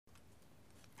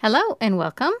Hello and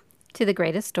welcome to The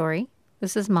Greatest Story.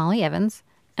 This is Molly Evans,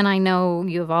 and I know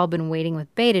you have all been waiting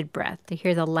with bated breath to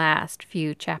hear the last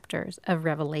few chapters of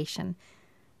Revelation.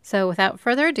 So without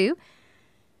further ado,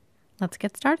 let's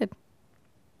get started.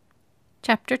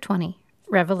 Chapter 20,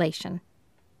 Revelation,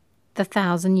 the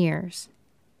 1,000 Years.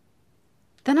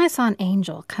 Then I saw an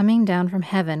angel coming down from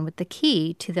heaven with the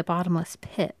key to the bottomless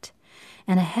pit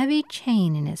and a heavy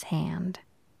chain in his hand.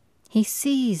 He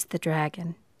seized the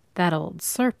dragon, that old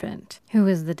serpent, who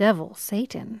is the devil,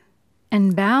 Satan,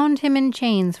 and bound him in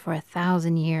chains for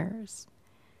 1,000 years.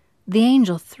 The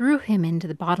angel threw him into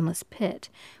the bottomless pit,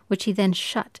 which he then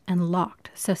shut and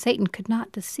locked, so Satan could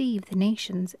not deceive the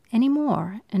nations any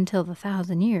more until the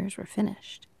 1,000 years were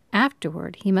finished.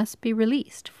 Afterward he must be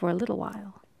released for a little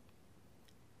while.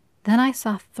 Then I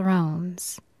saw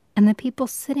thrones, and the people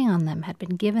sitting on them had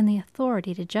been given the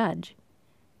authority to judge.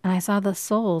 And I saw the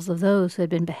souls of those who had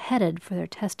been beheaded for their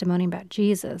testimony about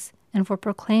Jesus and for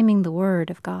proclaiming the word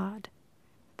of God.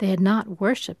 They had not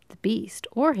worshipped the beast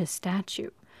or his statue,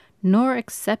 nor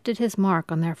accepted his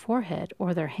mark on their forehead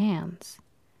or their hands.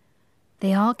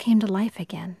 They all came to life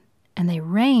again, and they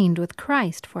reigned with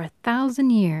Christ for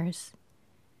 1,000 years.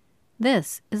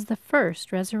 This is the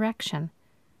first resurrection.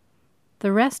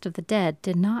 The rest of the dead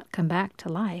did not come back to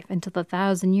life until the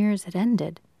 1,000 years had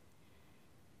ended.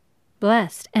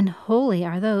 Blessed and holy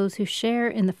are those who share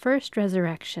in the first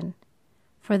resurrection.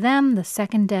 For them the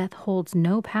second death holds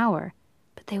no power,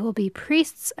 but they will be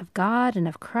priests of God and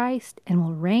of Christ and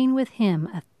will reign with him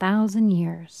 1,000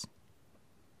 years.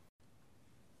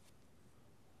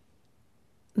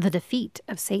 The defeat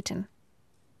of Satan.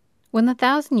 When the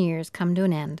 1,000 years come to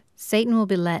an end, Satan will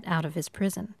be let out of his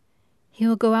prison. He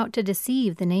will go out to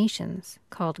deceive the nations,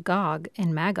 called Gog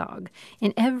and Magog,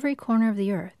 in every corner of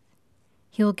the earth.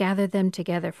 He will gather them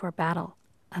together for battle,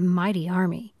 a mighty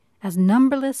army, as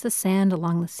numberless as sand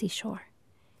along the seashore.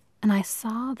 And I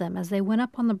saw them as they went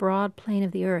up on the broad plain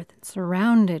of the earth and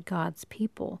surrounded God's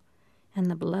people and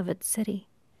the beloved city.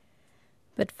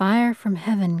 But fire from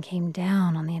heaven came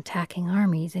down on the attacking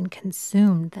armies and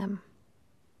consumed them.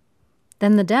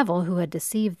 Then the devil who had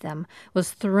deceived them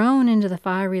was thrown into the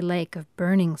fiery lake of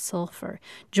burning sulfur,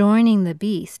 joining the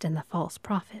beast and the false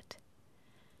prophet.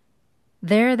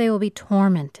 There they will be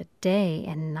tormented day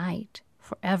and night,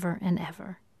 forever and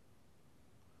ever.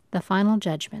 The final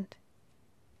judgment.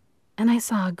 And I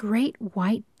saw a great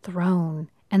white throne,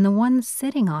 and the one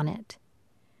sitting on it.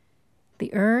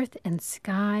 The earth and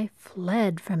sky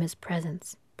fled from his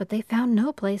presence, but they found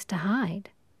no place to hide.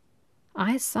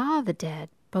 I saw the dead,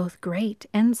 both great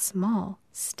and small,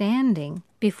 standing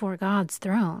before God's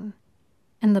throne,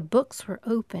 and the books were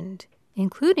opened,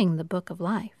 including the book of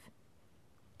life.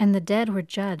 And the dead were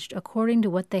judged according to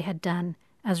what they had done,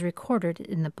 as recorded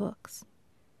in the books.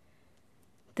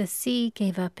 The sea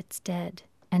gave up its dead,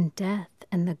 and death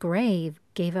and the grave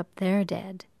gave up their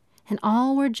dead, and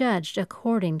all were judged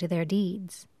according to their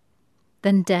deeds.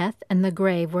 Then death and the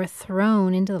grave were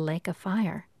thrown into the lake of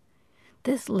fire.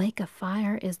 This lake of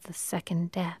fire is the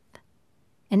second death.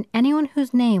 And anyone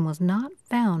whose name was not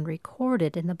found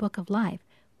recorded in the book of life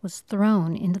was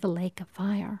thrown into the lake of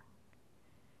fire.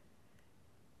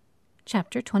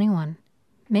 Chapter 21,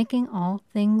 Making All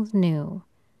Things New,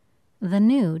 the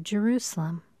New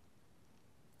Jerusalem.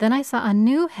 Then I saw a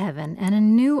new heaven and a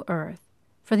new earth,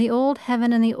 for the old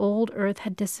heaven and the old earth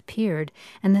had disappeared,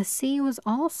 and the sea was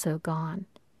also gone.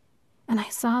 And I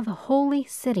saw the holy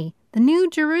city, the New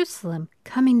Jerusalem,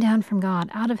 coming down from God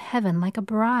out of heaven like a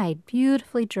bride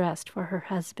beautifully dressed for her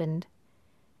husband.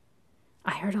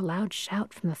 I heard a loud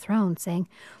shout from the throne saying,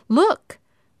 "Look!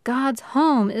 God's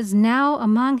home is now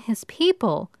among his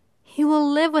people. He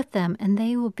will live with them, and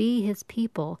they will be his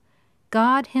people.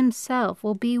 God himself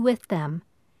will be with them.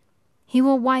 He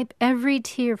will wipe every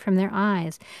tear from their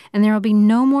eyes, and there will be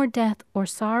no more death or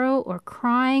sorrow or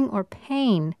crying or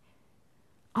pain.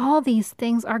 All these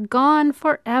things are gone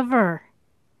forever."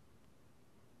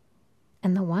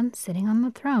 And the one sitting on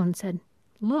the throne said,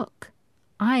 "Look,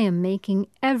 I am making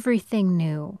everything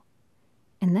new."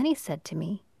 And then he said to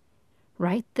me,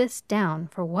 "Write this down,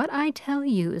 for what I tell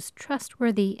you is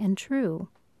trustworthy and true."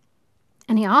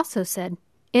 And he also said,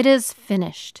 "It is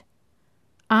finished.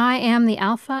 I am the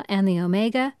Alpha and the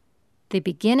Omega, the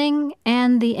beginning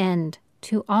and the end.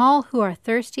 To all who are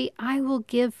thirsty, I will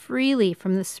give freely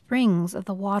from the springs of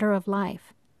the water of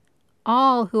life.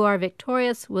 All who are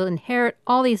victorious will inherit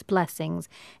all these blessings,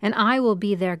 and I will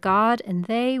be their God, and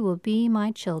they will be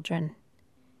my children.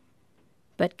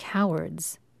 But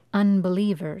cowards,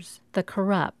 unbelievers, the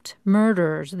corrupt,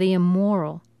 murderers, the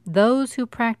immoral, those who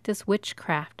practice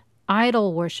witchcraft,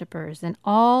 idol worshippers, and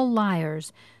all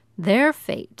liars, Their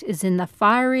fate is in the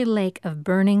fiery lake of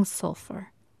burning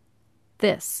sulfur.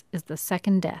 This is the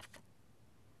second death."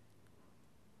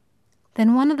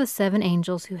 Then one of the 7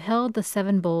 angels who held the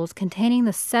 7 bowls containing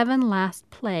the 7 last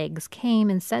plagues came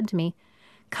and said to me,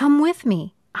 "Come with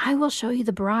me. I will show you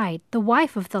the bride, the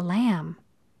wife of the Lamb."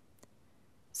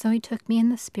 So he took me in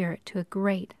the Spirit to a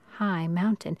great high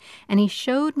mountain, and he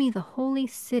showed me the holy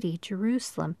city,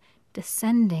 Jerusalem,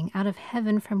 descending out of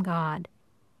heaven from God.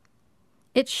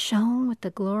 It shone with the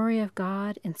glory of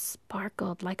God and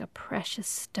sparkled like a precious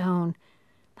stone,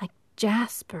 like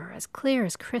jasper, as clear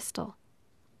as crystal.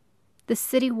 The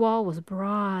city wall was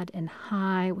broad and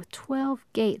high, with 12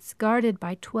 gates guarded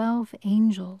by 12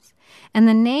 angels, and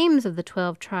the names of the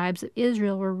 12 tribes of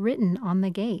Israel were written on the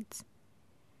gates.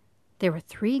 There were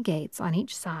 3 gates on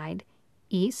each side,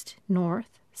 east,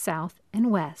 north, south,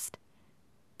 and west.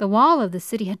 The wall of the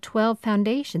city had 12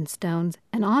 foundation stones,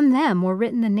 and on them were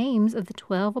written the names of the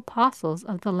 12 apostles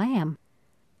of the Lamb.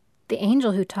 The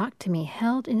angel who talked to me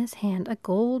held in his hand a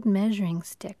gold measuring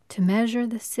stick to measure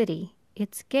the city,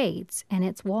 its gates, and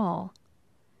its wall.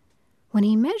 When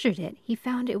he measured it, he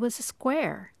found it was a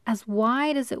square, as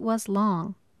wide as it was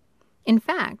long. In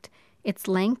fact, its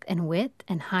length and width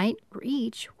and height were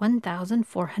each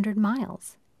 1,400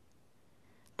 miles.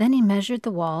 Then he measured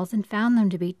the walls and found them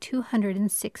to be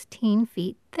 216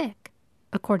 feet thick,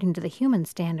 according to the human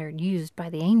standard used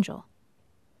by the angel.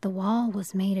 The wall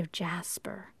was made of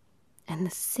jasper, and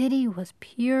the city was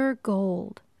pure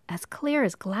gold, as clear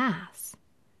as glass.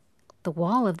 The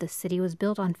wall of the city was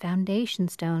built on foundation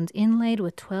stones inlaid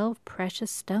with 12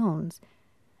 precious stones.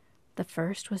 The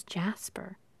first was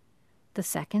jasper, the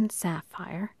second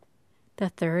sapphire, the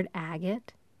third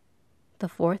agate, the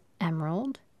fourth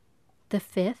emerald, the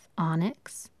 5th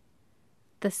onyx,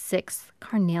 the 6th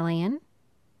carnelian,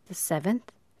 the 7th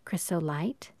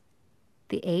chrysolite,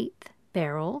 the 8th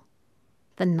beryl,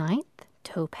 the 9th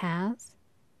topaz,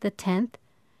 the 10th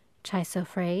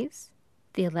chrysoprase,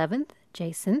 the 11th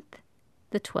jacinth,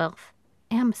 the 12th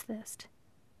amethyst.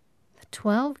 The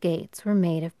 12 gates were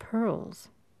made of pearls,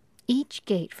 each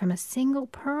gate from a single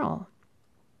pearl,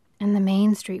 and the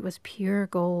main street was pure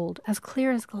gold, as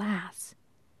clear as glass.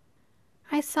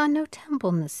 I saw no temple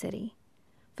in the city,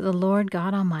 for the Lord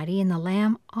God Almighty and the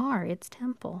Lamb are its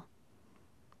temple.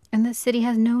 And the city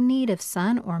has no need of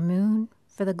sun or moon,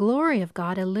 for the glory of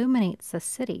God illuminates the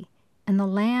city, and the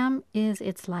Lamb is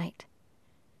its light.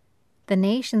 The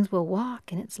nations will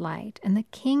walk in its light, and the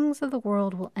kings of the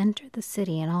world will enter the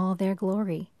city in all their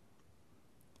glory.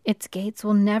 Its gates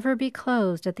will never be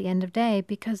closed at the end of day,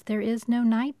 because there is no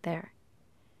night there.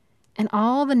 And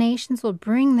all the nations will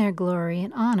bring their glory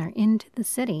and honor into the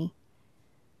city.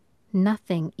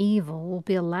 Nothing evil will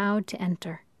be allowed to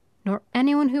enter, nor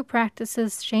anyone who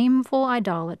practices shameful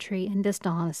idolatry and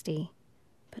dishonesty,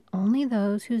 but only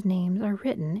those whose names are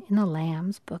written in the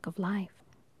Lamb's book of life.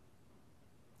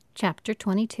 Chapter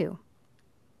 22.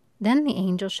 Then the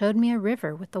angel showed me a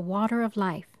river with the water of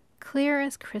life, clear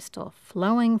as crystal,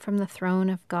 flowing from the throne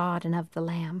of God and of the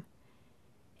Lamb.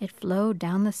 It flowed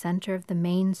down the center of the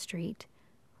main street.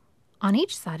 On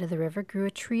each side of the river grew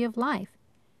a tree of life,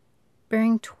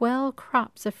 bearing 12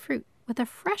 crops of fruit, with a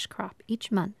fresh crop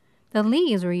each month. The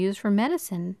leaves were used for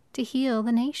medicine to heal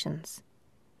the nations.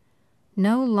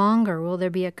 No longer will there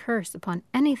be a curse upon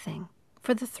anything,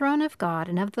 for the throne of God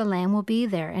and of the Lamb will be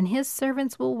there, and his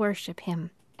servants will worship him,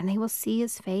 and they will see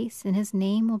his face, and his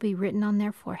name will be written on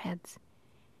their foreheads.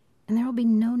 And there will be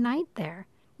no night there,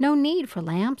 no need for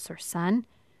lamps or sun,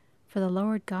 for the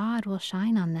Lord God will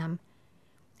shine on them,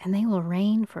 and they will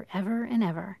reign forever and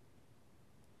ever.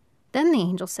 Then the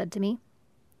angel said to me,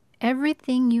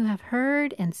 "Everything you have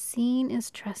heard and seen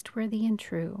is trustworthy and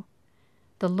true.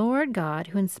 The Lord God,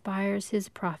 who inspires his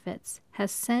prophets, has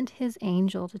sent his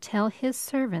angel to tell his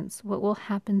servants what will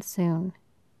happen soon.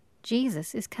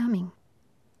 Jesus is coming.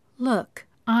 Look,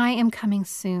 I am coming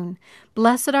soon.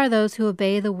 Blessed are those who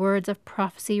obey the words of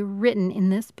prophecy written in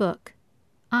this book.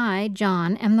 I,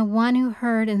 John, am the one who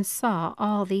heard and saw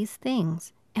all these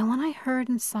things. And when I heard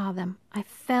and saw them, I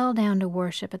fell down to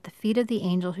worship at the feet of the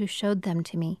angel who showed them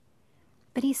to me.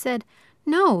 But he said,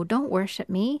 'No, don't worship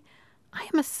me. I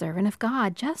am a servant of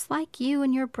God, just like you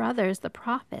and your brothers, the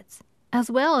prophets,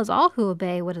 as well as all who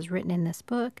obey what is written in this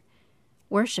book.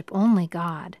 Worship only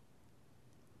God.'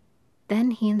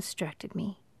 Then he instructed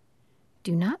me,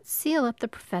 'Do not seal up the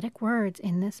prophetic words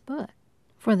in this book,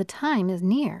 for the time is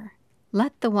near.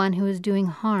 Let the one who is doing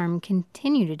harm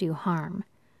continue to do harm.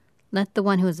 Let the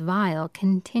one who is vile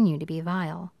continue to be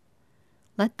vile.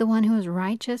 Let the one who is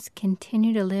righteous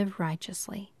continue to live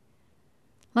righteously.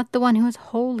 Let the one who is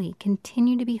holy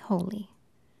continue to be holy.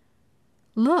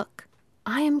 Look,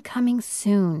 I am coming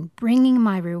soon, bringing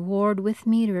my reward with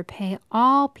me to repay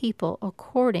all people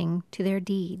according to their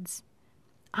deeds.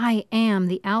 I am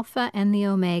the Alpha and the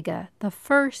Omega, the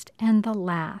first and the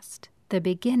last, the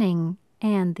beginning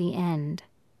and the end.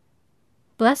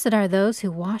 Blessed are those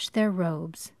who wash their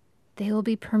robes. They will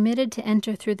be permitted to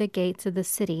enter through the gates of the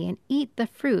city and eat the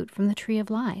fruit from the tree of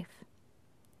life.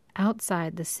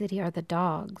 Outside the city are the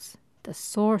dogs, the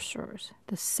sorcerers,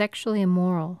 the sexually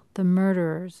immoral, the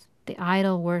murderers, the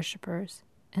idol worshippers,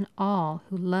 and all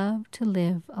who love to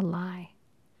live a lie.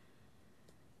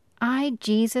 I,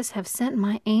 Jesus, have sent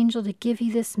my angel to give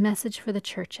you this message for the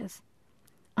churches.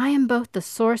 I am both the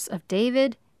source of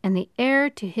David and the heir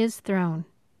to his throne.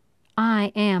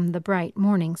 I am the bright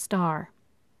morning star.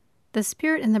 The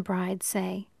Spirit and the bride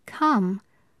say, "Come."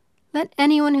 Let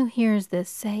anyone who hears this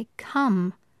say,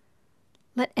 "Come."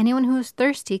 Let anyone who is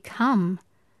thirsty come.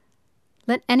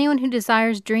 Let anyone who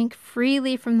desires drink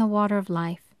freely from the water of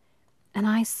life. And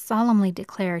I solemnly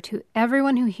declare to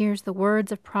everyone who hears the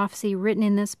words of prophecy written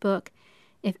in this book,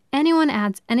 if anyone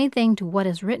adds anything to what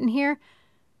is written here,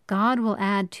 God will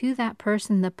add to that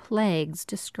person the plagues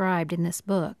described in this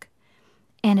book.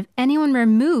 And if anyone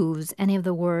removes any of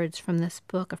the words from this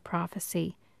book of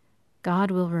prophecy, God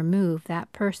will remove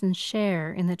that person's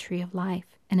share in the tree of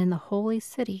life and in the holy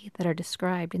city that are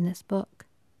described in this book.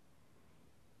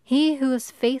 He who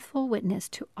is faithful witness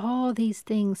to all these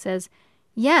things says,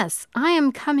 "Yes, I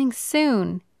am coming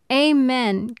soon.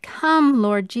 Amen. Come,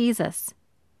 Lord Jesus."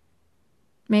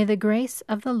 May the grace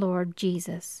of the Lord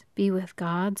Jesus be with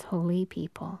God's holy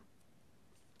people.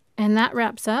 And that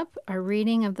wraps up our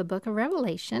reading of the book of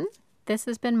Revelation. This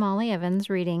has been Molly Evans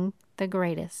reading The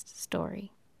Greatest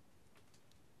Story.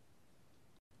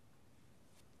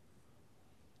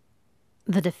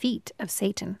 The defeat of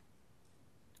Satan.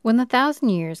 When the 1,000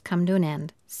 years come to an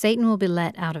end, Satan will be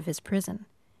let out of his prison.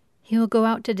 He will go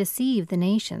out to deceive the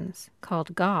nations,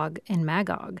 called Gog and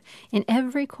Magog, in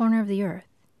every corner of the earth.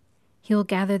 He will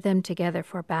gather them together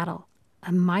for battle,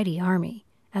 a mighty army,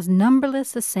 as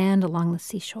numberless as sand along the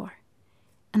seashore.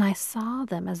 And I saw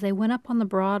them as they went up on the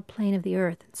broad plain of the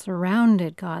earth and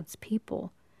surrounded God's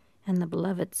people and the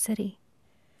beloved city.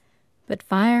 But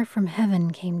fire from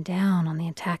heaven came down on the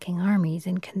attacking armies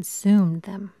and consumed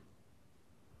them.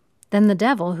 Then the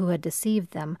devil who had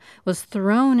deceived them was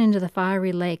thrown into the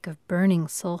fiery lake of burning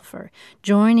sulfur,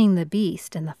 joining the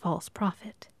beast and the false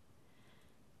prophet.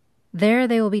 There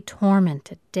they will be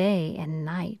tormented day and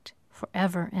night,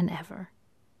 forever and ever.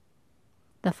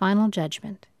 The final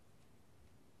judgment.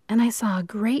 And I saw a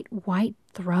great white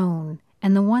throne,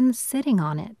 and the one sitting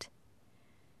on it.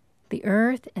 The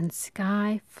earth and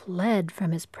sky fled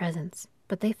from his presence,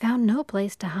 but they found no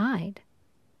place to hide.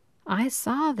 I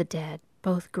saw the dead,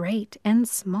 both great and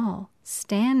small,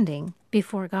 standing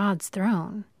before God's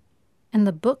throne, and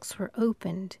the books were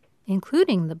opened,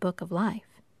 including the book of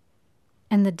life.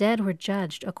 And the dead were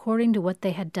judged according to what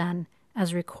they had done,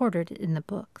 as recorded in the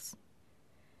books.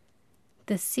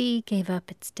 The sea gave up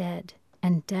its dead,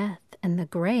 and death and the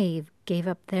grave gave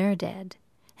up their dead,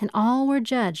 and all were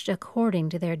judged according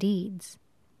to their deeds.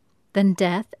 Then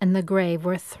death and the grave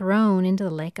were thrown into the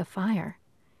lake of fire.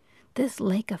 This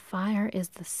lake of fire is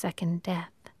the second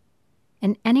death.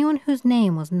 And anyone whose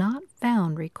name was not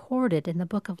found recorded in the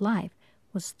book of life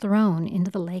was thrown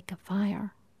into the lake of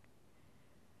fire.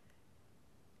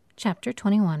 Chapter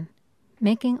 21.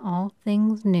 Making all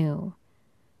things new.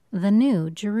 The New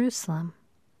Jerusalem.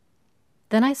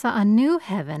 Then I saw a new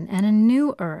heaven and a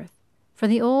new earth, for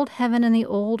the old heaven and the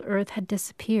old earth had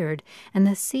disappeared, and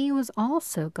the sea was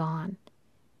also gone.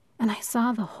 And I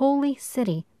saw the holy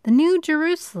city, the New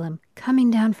Jerusalem,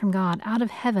 coming down from God out of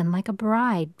heaven like a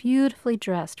bride beautifully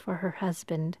dressed for her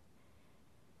husband.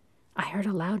 I heard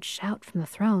a loud shout from the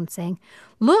throne saying,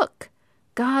 "Look,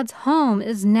 God's home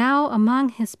is now among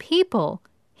his people.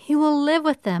 He will live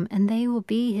with them, and they will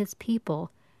be his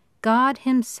people. God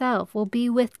himself will be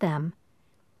with them.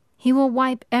 He will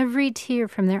wipe every tear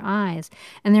from their eyes,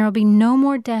 and there will be no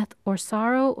more death or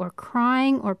sorrow or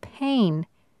crying or pain.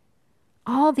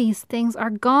 All these things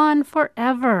are gone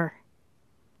forever."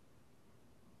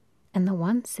 And the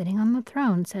one sitting on the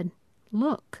throne said,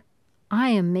 "Look, I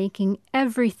am making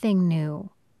everything new."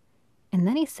 And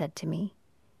then he said to me,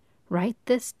 "Write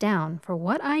this down, for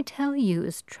what I tell you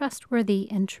is trustworthy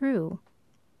and true."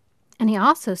 And he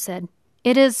also said,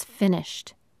 "It is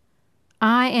finished.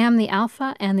 I am the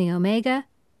Alpha and the Omega,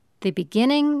 the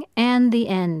beginning and the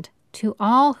end. To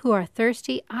all who are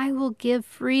thirsty, I will give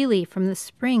freely from the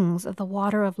springs of the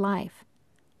water of life.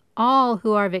 All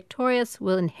who are victorious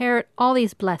will inherit all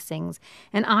these blessings,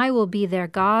 and I will be their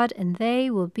God, and they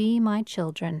will be my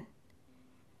children.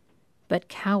 But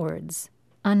cowards,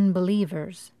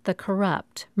 unbelievers, the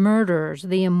corrupt, murderers,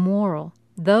 the immoral,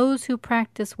 those who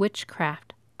practice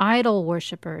witchcraft, idol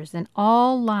worshippers, and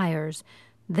all liars,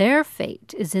 their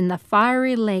fate is in the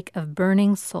fiery lake of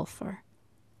burning sulfur.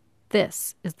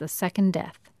 This is the second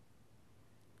death."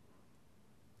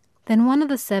 Then one of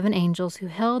the 7 angels who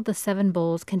held the 7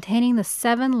 bowls containing the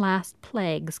 7 last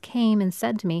plagues came and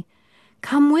said to me,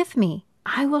 "Come with me,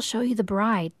 I will show you the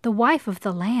bride, the wife of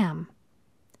the Lamb."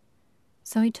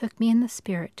 So he took me in the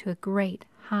Spirit to a great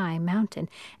high mountain,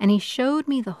 and he showed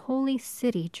me the holy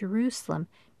city, Jerusalem,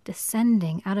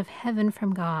 descending out of heaven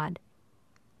from God.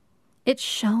 It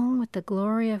shone with the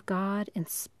glory of God and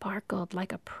sparkled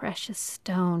like a precious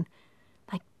stone,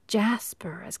 like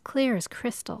jasper, as clear as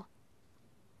crystal.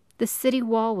 The city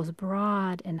wall was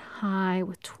broad and high,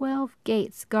 with 12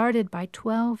 gates guarded by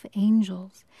 12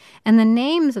 angels, and the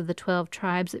names of the 12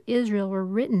 tribes of Israel were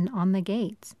written on the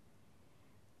gates.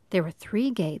 There were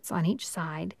 3 gates on each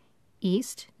side,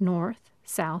 east, north,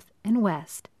 south, and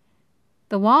west.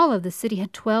 The wall of the city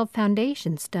had 12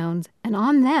 foundation stones, and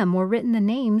on them were written the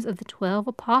names of the 12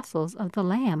 apostles of the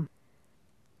Lamb.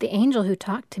 The angel who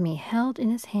talked to me held in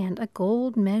his hand a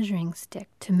gold measuring stick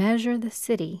to measure the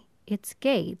city, its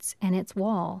gates, and its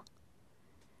wall.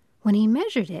 When he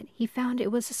measured it, he found it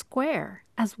was a square,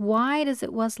 as wide as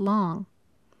it was long.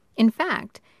 In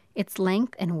fact, its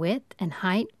length and width and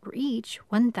height were each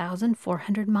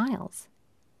 1,400 miles.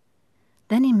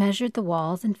 Then he measured the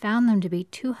walls and found them to be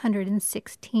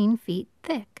 216 feet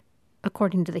thick,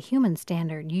 according to the human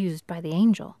standard used by the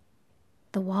angel.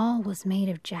 The wall was made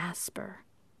of jasper,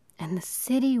 and the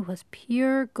city was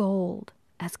pure gold,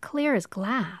 as clear as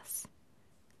glass.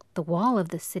 The wall of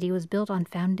the city was built on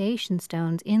foundation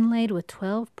stones inlaid with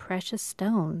 12 precious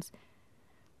stones.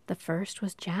 The first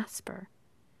was jasper,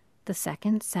 the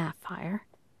second sapphire,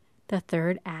 the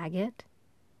third agate,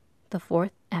 the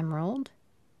fourth emerald,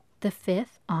 the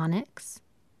 5th onyx,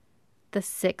 the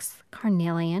 6th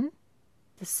carnelian,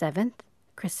 the 7th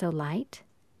chrysolite,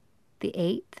 the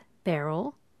 8th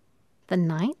beryl, the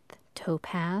 9th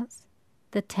topaz,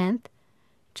 the 10th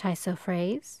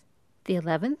chrysoprase, the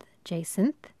 11th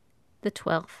jacinth, the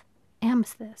 12th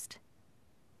amethyst.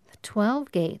 The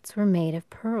 12 gates were made of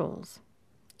pearls,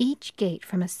 each gate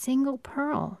from a single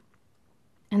pearl,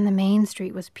 and the main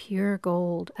street was pure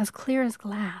gold, as clear as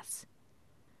glass.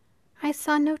 I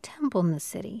saw no temple in the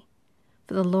city,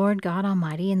 for the Lord God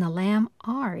Almighty and the Lamb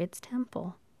are its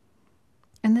temple.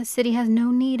 And the city has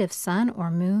no need of sun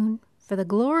or moon, for the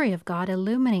glory of God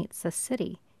illuminates the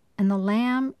city, and the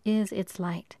Lamb is its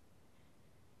light.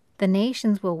 The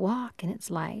nations will walk in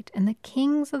its light, and the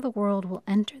kings of the world will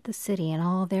enter the city in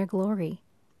all their glory.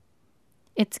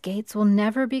 Its gates will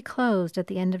never be closed at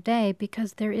the end of day,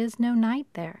 because there is no night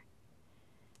there.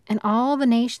 And all the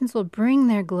nations will bring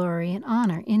their glory and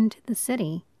honor into the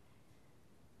city.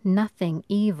 Nothing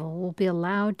evil will be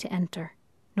allowed to enter,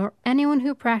 nor anyone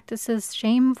who practices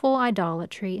shameful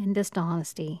idolatry and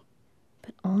dishonesty,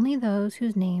 but only those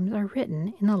whose names are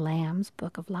written in the Lamb's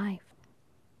book of life.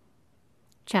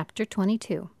 Chapter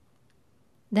 22.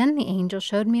 Then the angel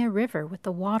showed me a river with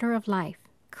the water of life,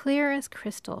 clear as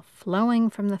crystal, flowing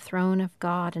from the throne of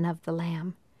God and of the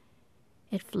Lamb.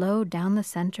 It flowed down the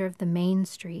center of the main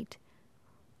street.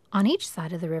 On each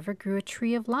side of the river grew a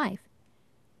tree of life,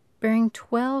 bearing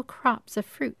 12 crops of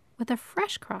fruit, with a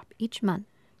fresh crop each month.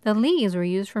 The leaves were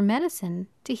used for medicine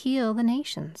to heal the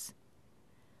nations.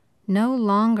 No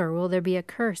longer will there be a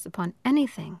curse upon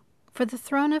anything, for the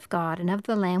throne of God and of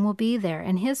the Lamb will be there,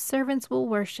 and his servants will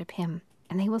worship him,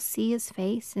 and they will see his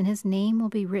face, and his name will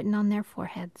be written on their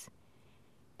foreheads.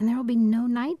 And there will be no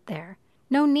night there,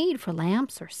 no need for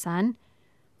lamps or sun,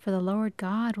 for the Lord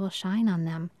God will shine on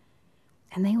them,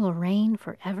 and they will reign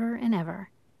forever and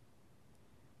ever.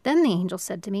 Then the angel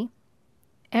said to me,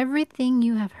 "Everything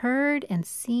you have heard and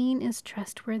seen is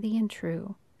trustworthy and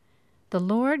true. The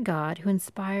Lord God, who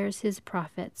inspires his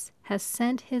prophets, has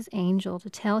sent his angel to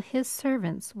tell his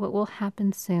servants what will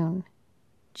happen soon.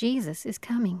 Jesus is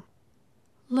coming.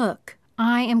 Look,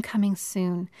 I am coming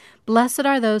soon. Blessed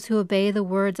are those who obey the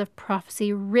words of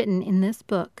prophecy written in this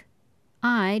book.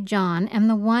 I, John, am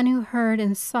the one who heard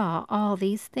and saw all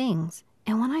these things.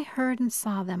 And when I heard and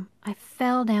saw them, I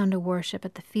fell down to worship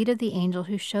at the feet of the angel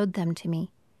who showed them to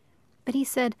me. But he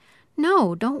said,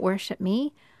 'No, don't worship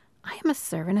me. I am a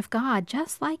servant of God,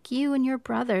 just like you and your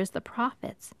brothers, the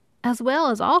prophets, as well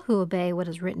as all who obey what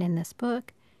is written in this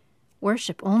book.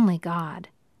 Worship only God.'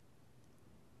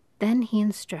 Then he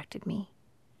instructed me,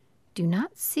 'Do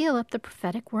not seal up the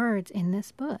prophetic words in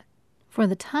this book, for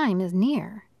the time is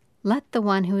near. Let the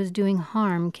one who is doing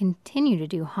harm continue to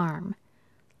do harm.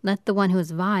 Let the one who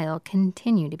is vile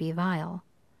continue to be vile.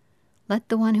 Let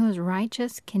the one who is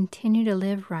righteous continue to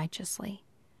live righteously.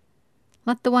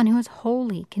 Let the one who is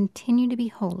holy continue to be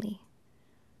holy.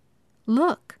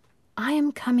 Look, I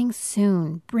am coming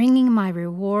soon, bringing my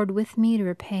reward with me to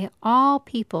repay all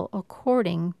people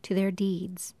according to their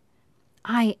deeds.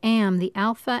 I am the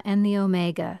Alpha and the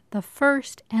Omega, the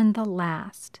first and the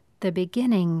last, the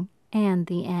beginning and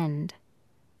the end.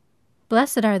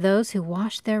 Blessed are those who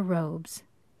wash their robes.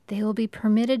 They will be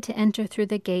permitted to enter through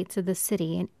the gates of the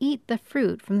city and eat the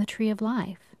fruit from the tree of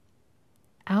life.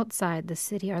 Outside the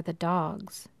city are the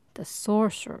dogs, the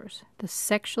sorcerers, the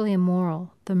sexually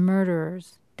immoral, the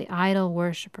murderers, the idol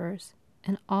worshippers,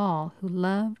 and all who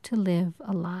love to live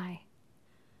a lie.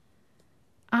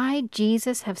 I,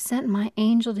 Jesus, have sent my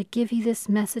angel to give you this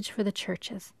message for the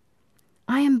churches.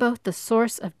 I am both the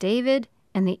source of David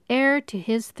and the heir to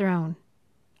his throne.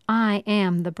 I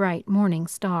am the bright morning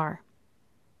star.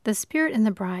 The Spirit and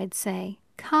the bride say,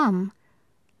 Come.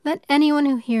 Let anyone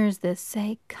who hears this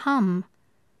say, Come.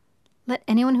 Let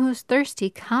anyone who is thirsty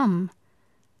come.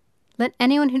 Let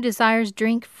anyone who desires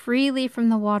drink freely from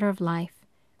the water of life.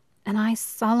 And I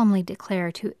solemnly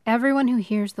declare to everyone who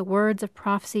hears the words of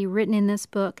prophecy written in this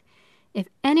book, if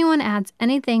anyone adds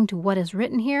anything to what is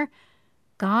written here,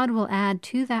 God will add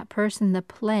to that person the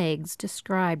plagues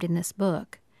described in this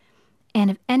book. And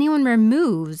if anyone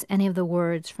removes any of the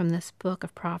words from this book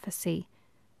of prophecy,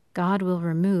 God will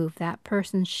remove that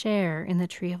person's share in the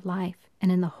tree of life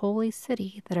and in the holy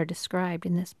city that are described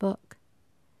in this book.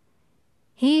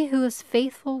 He who is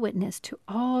faithful witness to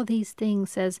all these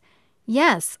things says,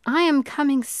 Yes, I am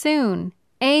coming soon.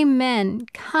 Amen.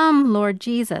 Come, Lord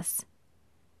Jesus.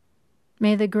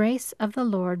 May the grace of the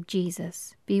Lord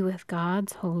Jesus be with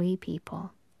God's holy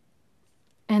people.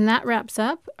 And that wraps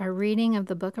up our reading of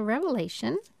the book of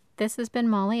Revelation. This has been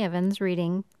Molly Evans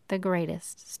reading The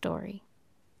Greatest Story.